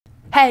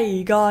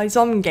Hey guys,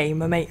 I'm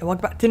Gamer Mate and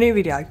welcome back to a new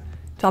video.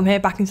 So I'm here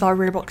back inside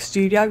ROBLOX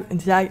Studio and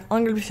today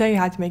I'm going to be showing you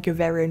how to make a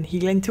very own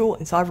healing tool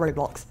inside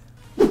Roblox.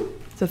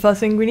 So first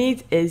thing we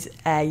need is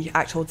a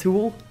actual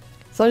tool.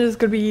 So I'm just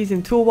going to be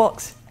using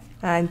Toolbox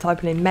and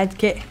typing in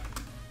medkit.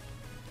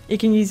 You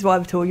can use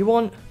whatever tool you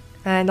want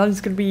and I'm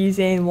just going to be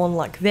using one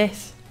like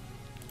this.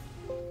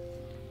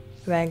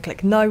 Then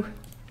click no.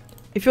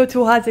 If your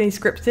tool has any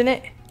scripts in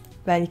it,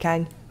 then you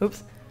can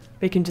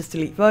just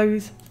delete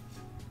those.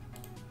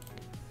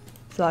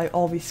 So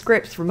all these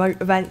scripts, remote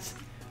events,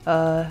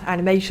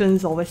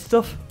 animations, all this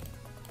stuff,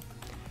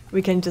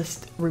 we can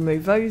just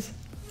remove those.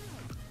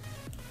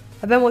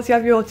 And then once you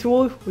have your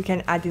tool, we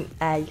can add in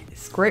a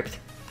script.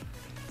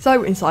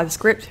 So inside the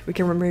script, we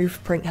can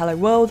remove print hello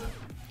world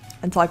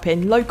and type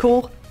in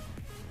local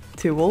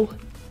tool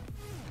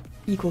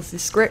equals the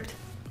script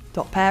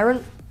dot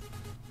parent.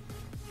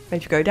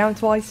 If you go down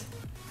twice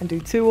and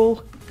do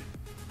tool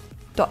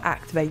dot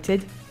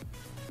activated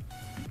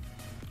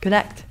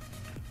connect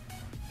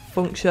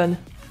function,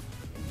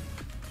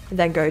 and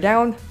then go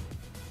down,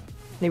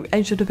 new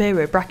end should appear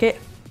with a bracket,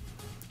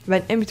 and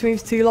then in between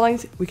these two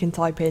lines we can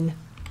type in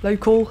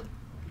local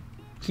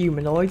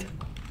humanoid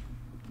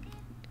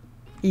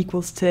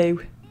equals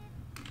to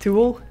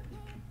tool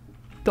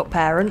dot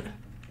parent,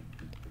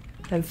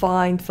 then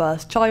find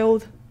first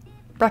child,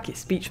 bracket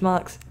speech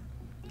marks,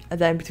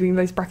 and then between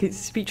those brackets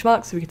speech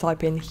marks we can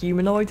type in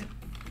humanoid,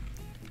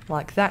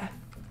 like that.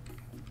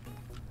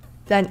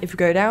 Then if we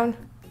go down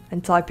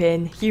and type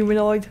in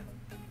humanoid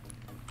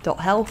dot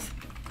health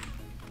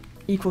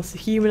equals to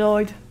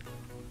humanoid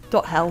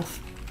dot health,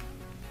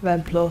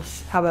 then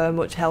plus however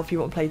much health you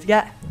want to play to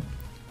get.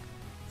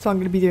 So I'm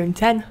going to be doing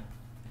 10, and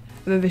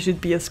then this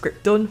should be a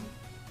script done.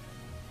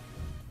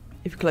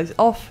 If you close it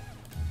off,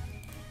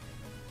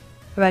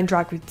 and then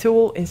drag the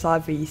tool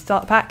inside the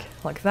start pack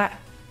like that.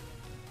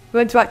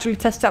 Then to actually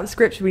test out the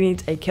script we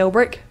need a kill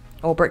brick,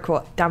 or brick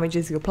what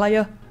damages your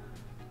player.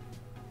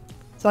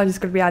 So I'm just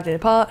going to be adding a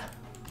part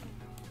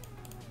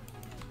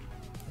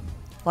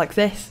like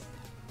this,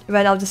 and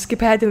then I'll just skip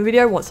ahead in the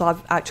video once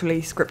I've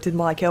actually scripted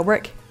my kill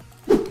brick.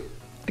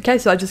 Okay,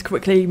 so I just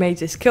quickly made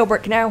this kill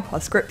brick now,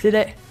 I've scripted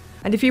it,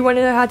 and if you want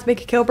to know how to make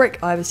a kill brick,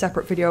 I have a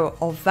separate video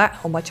of that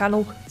on my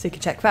channel, so you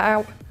can check that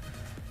out.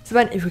 So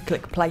then if we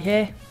click play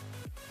here,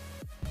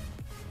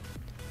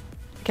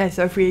 okay,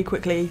 so if we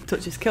quickly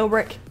touch this kill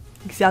brick,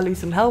 you can see I lose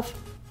some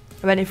health,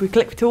 and then if we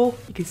click the tool,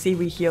 you can see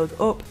we healed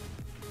up,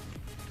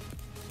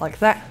 like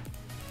that.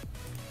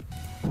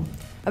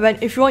 And then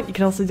if you want, you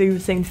can also do the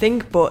same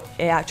thing, but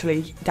it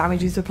actually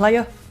damages the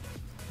player.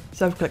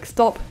 So click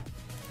stop,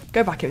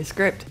 go back in the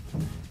script,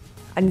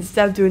 and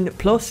instead of doing the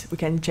plus, we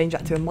can change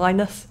that to a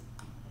minus.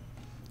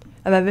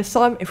 And then this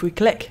time, if we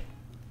click,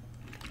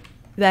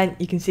 then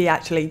you can see it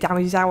actually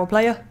damages our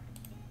player,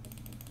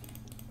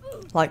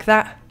 like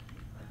that.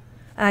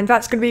 And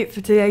that's going to be it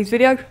for today's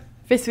video.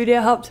 If this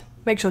video helped,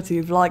 make sure to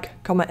leave a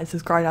like, comment and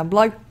subscribe down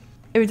below.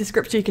 In the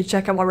description you can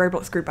check out my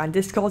Roblox group and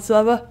Discord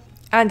server,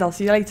 and I'll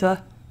see you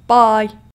later. Bye!